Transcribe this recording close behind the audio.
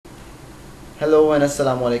Hello and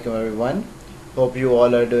assalamu alaikum everyone. Hope you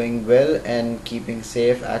all are doing well and keeping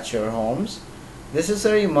safe at your homes. This is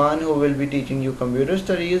Sir Iman who will be teaching you computer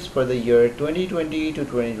studies for the year 2020 to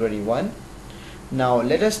 2021. Now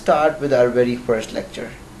let us start with our very first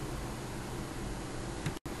lecture.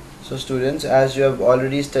 So students, as you have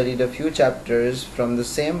already studied a few chapters from the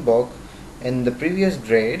same book in the previous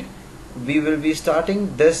grade, we will be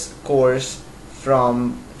starting this course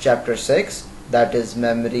from chapter 6, that is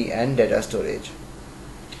memory and data storage.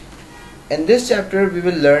 In this chapter we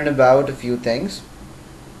will learn about a few things.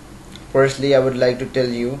 Firstly, I would like to tell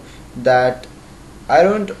you that I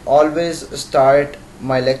don't always start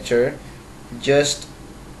my lecture just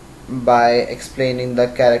by explaining the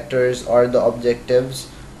characters or the objectives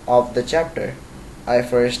of the chapter. I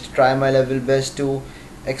first try my level best to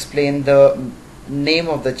explain the name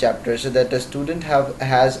of the chapter so that the student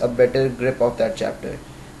has a better grip of that chapter.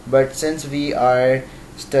 But since we are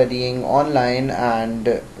studying online,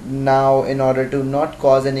 and now in order to not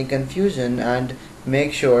cause any confusion and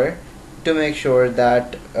make sure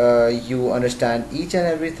that you understand each and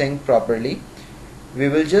everything properly, we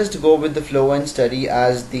will just go with the flow and study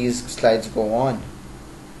as these slides go on.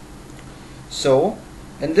 So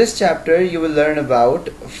in this chapter you will learn about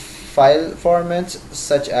file formats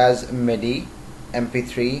such as MIDI,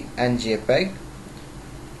 MP3 and JPEG,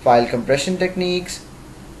 file compression techniques,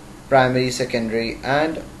 primary, secondary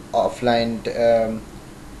and offline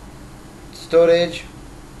storage,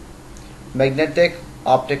 magnetic,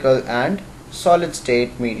 optical and solid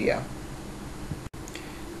state media.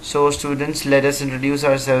 So students, let us introduce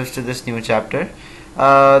ourselves to this new chapter.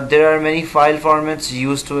 There are many file formats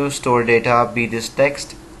used to store data, be this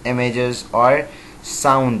text, images or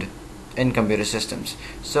sound in computer systems.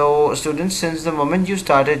 So students, since the moment you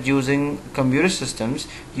started using computer systems,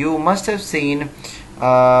 you must have seen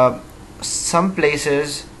some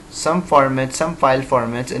places, some formats, some file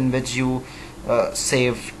formats in which you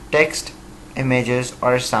save text, images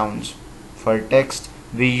or sounds. For text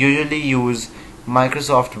we usually use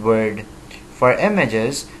Microsoft Word. For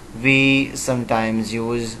images we sometimes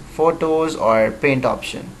use photos or paint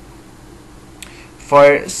option.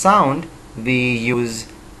 For sound we use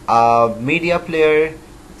a media player,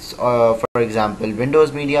 for example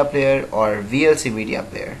Windows Media Player or VLC Media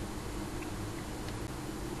Player.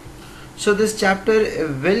 So this chapter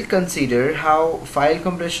will consider how file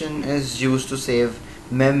compression is used to save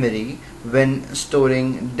memory when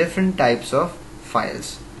storing different types of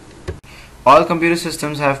files. All computer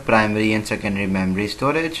systems have primary and secondary memory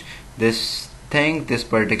storage. This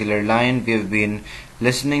particular line, we have been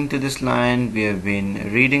listening to this line, we have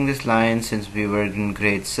been reading this line since we were in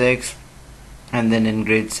grade 6, and then in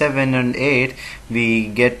grade 7 and 8 we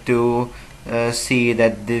get to see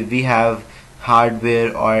that we have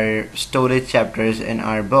hardware or storage chapters in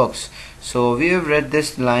our books. So we have read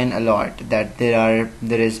this line a lot, that there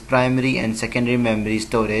is primary and secondary memory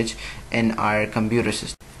storage in our computer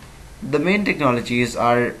system. The main technologies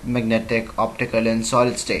are magnetic, optical and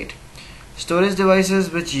solid state. Storage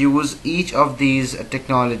devices which use each of these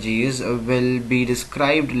technologies will be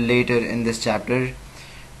described later in this chapter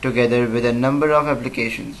together with a number of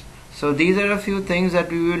applications. So these are a few things that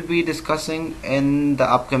we will be discussing in the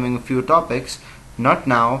upcoming few topics. Not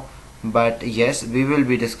now, but yes, we will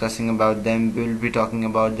be discussing about them. We will be talking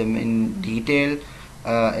about them in detail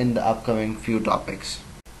in the upcoming few topics.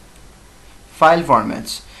 File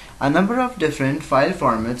formats. A number of different file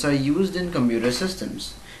formats are used in computer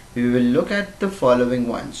systems. We will look at the following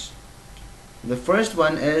ones. The first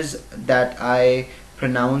one is that I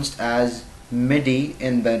pronounced as MIDI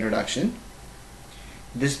in the introduction.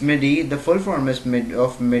 This MIDI, the full form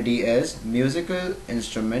of MIDI is Musical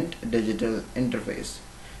Instrument Digital Interface.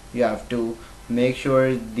 You have to make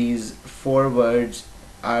sure these 4 words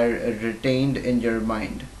are retained in your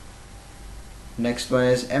mind. Next one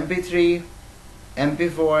is MP3,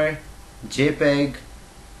 MP4, JPEG,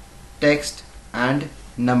 text and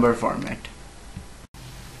number format.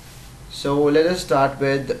 So let us start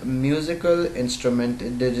with Musical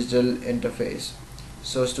Instrument Digital Interface.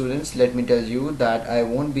 So students, let me tell you that I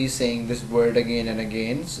won't be saying this word again and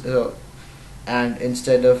again, and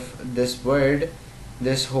instead of this word,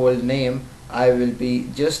 this whole name, I will be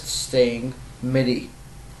just saying MIDI,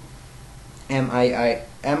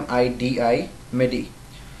 M-I-D-I, MIDI.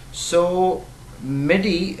 So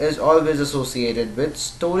MIDI is always associated with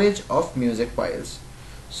storage of music files.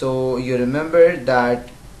 So you remember that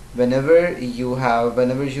whenever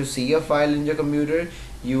you see a file in your computer,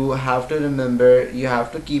 you have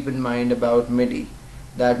to keep in mind about MIDI.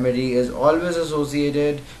 That MIDI is always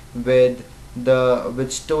associated with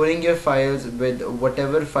storing your files, with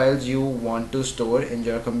whatever files you want to store in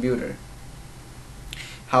your computer.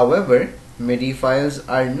 However, MIDI files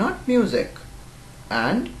are not music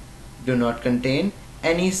and do not contain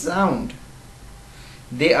any sound.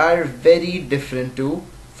 They are very different to,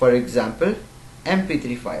 for example,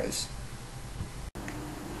 MP3 files.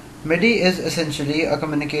 MIDI is essentially a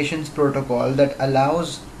communications protocol that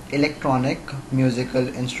allows electronic musical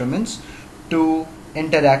instruments to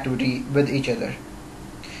interact with each other.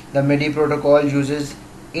 The MIDI protocol uses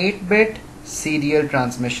 8-bit serial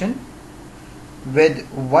transmission with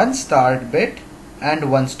one start bit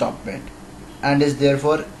and one stop bit, and is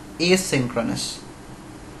therefore asynchronous.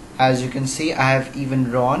 As you can see, I have even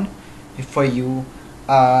drawn for you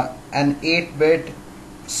an 8-bit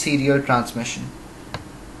serial transmission.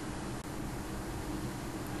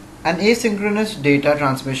 An asynchronous data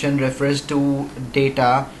transmission refers to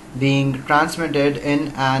data being transmitted in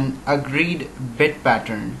an agreed bit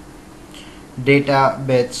pattern. Data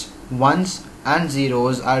bits 1s and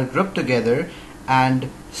 0s are grouped together and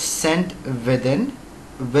sent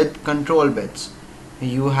with control bits.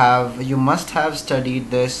 You must have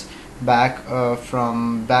studied this back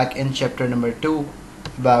in chapter number 2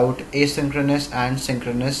 about asynchronous and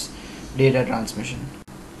synchronous data transmission.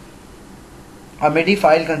 A MIDI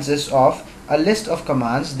file consists of a list of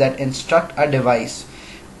commands that instruct a device.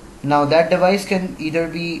 Now that device can either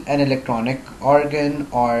be an electronic organ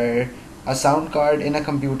or a sound card in a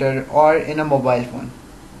computer or in a mobile phone,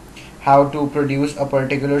 how to produce a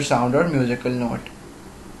particular sound or musical note.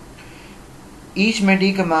 Each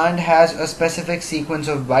MIDI command has a specific sequence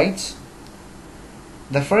of bytes.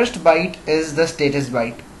 The first byte is the status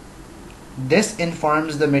byte. This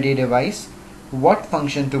informs the MIDI device what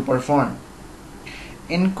function to perform.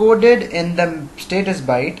 Encoded in the status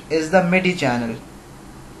byte is the MIDI channel.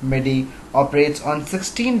 MIDI operates on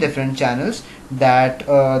 16 different channels that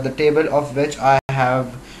the table of which I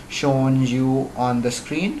have shown you on the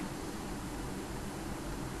screen.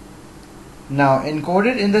 Now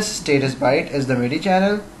encoded in the status byte is the MIDI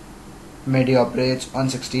channel. MIDI operates on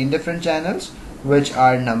 16 different channels which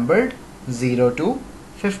are numbered 0 to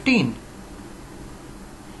 15.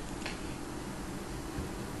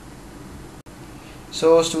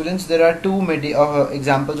 So students, there are two MIDI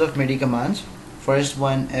examples of MIDI commands. First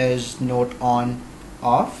one is note on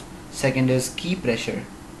off, second is key pressure.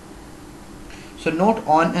 So note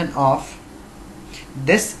on and off,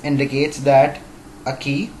 this indicates that a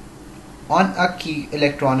key on a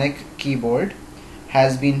electronic keyboard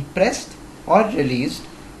has been pressed or released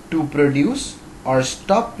to produce or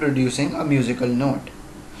stop producing a musical note.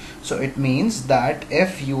 So it means that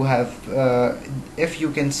if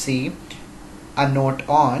you can see a note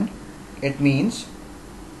on, it means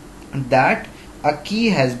that a key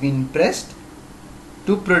has been pressed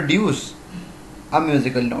to produce a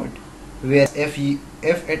musical note. Whereas if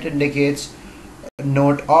it indicates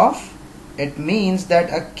note off, it means that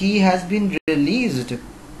a key has been released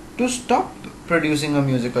to stop producing a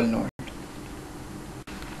musical note.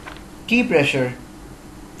 Key pressure.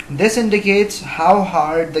 This indicates how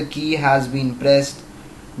hard the key has been pressed.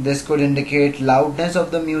 This could indicate loudness of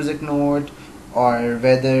the music note or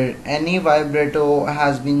whether any vibrato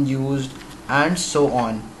has been used, and so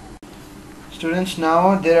on. Students,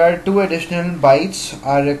 now there are two additional bytes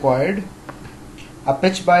are required. A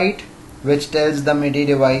pitch byte, which tells the MIDI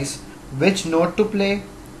device which note to play,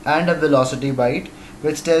 and a velocity byte,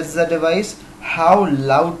 which tells the device how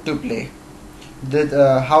loud to play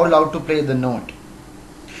the note.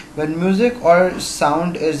 When music or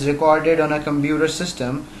sound is recorded on a computer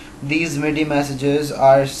system, these MIDI messages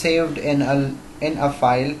are saved in a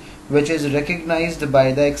file which is recognized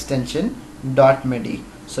by the extension .midi.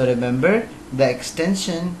 So remember, the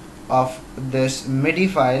extension of this MIDI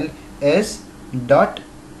file is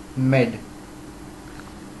 .mid.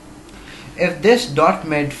 If this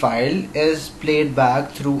 .mid file is played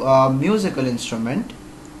back through a musical instrument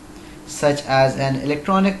such as an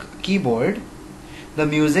electronic keyboard, the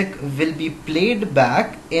music will be played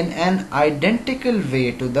back in an identical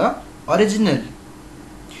way to the original.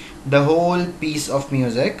 The whole piece of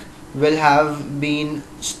music will have been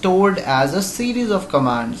stored as a series of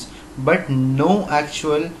commands, but no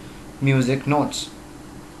actual music notes.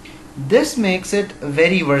 This makes it a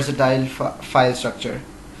very versatile file structure,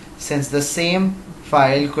 since the same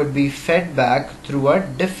file could be fed back through a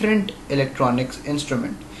different electronics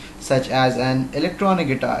instrument, such as an electronic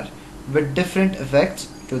guitar, with different effects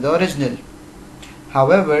to the original.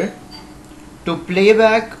 However, to play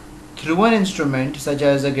back through an instrument such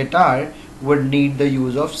as a guitar would need the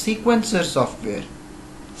use of sequencer software,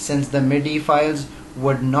 since the MIDI files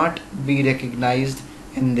would not be recognized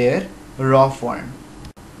in their raw form.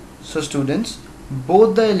 So students,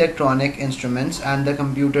 Both the electronic instruments and the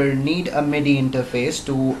computer need a MIDI interface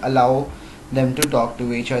to allow them to talk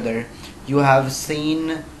to each other. You have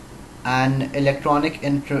seen an electronic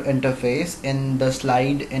interface in the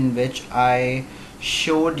slide in which I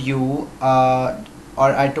showed you or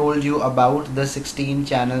I told you about the 16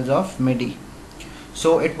 channels of MIDI.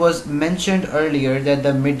 So it was mentioned earlier that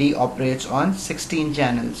the MIDI operates on 16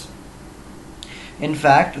 channels. In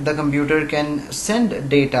fact, the computer can send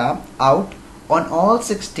data out on all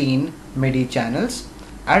 16 MIDI channels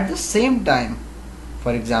at the same time.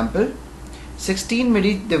 For example, 16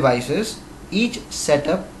 MIDI devices, each set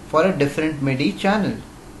up for a different MIDI channel,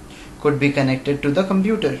 could be connected to the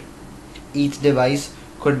computer. Each device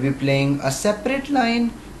could be playing a separate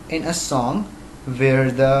line in a song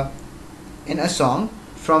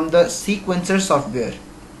from the sequencer software,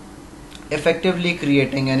 effectively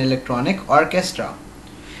creating an electronic orchestra.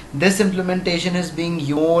 This implementation is being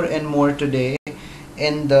used more and more today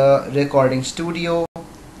in the recording studio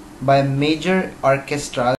by major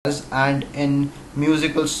orchestras and in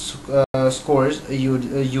musical scores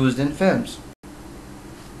used in films.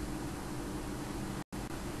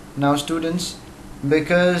 Now students,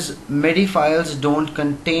 because MIDI files don't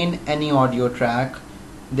contain any audio track,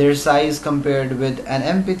 their size compared with an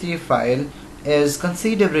MP3 file is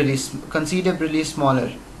considerably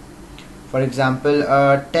smaller. For example,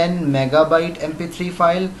 a 10 megabyte MP3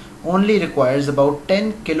 file only requires about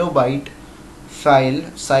 10 kilobyte file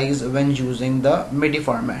size when using the MIDI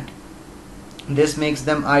format. This makes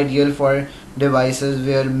them ideal for devices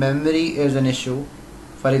where memory is an issue,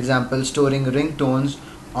 for example storing ringtones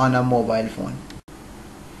on a mobile phone.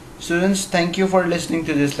 Students, thank you for listening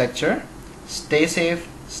to this lecture. Stay safe,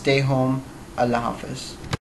 stay home. Allah Hafiz.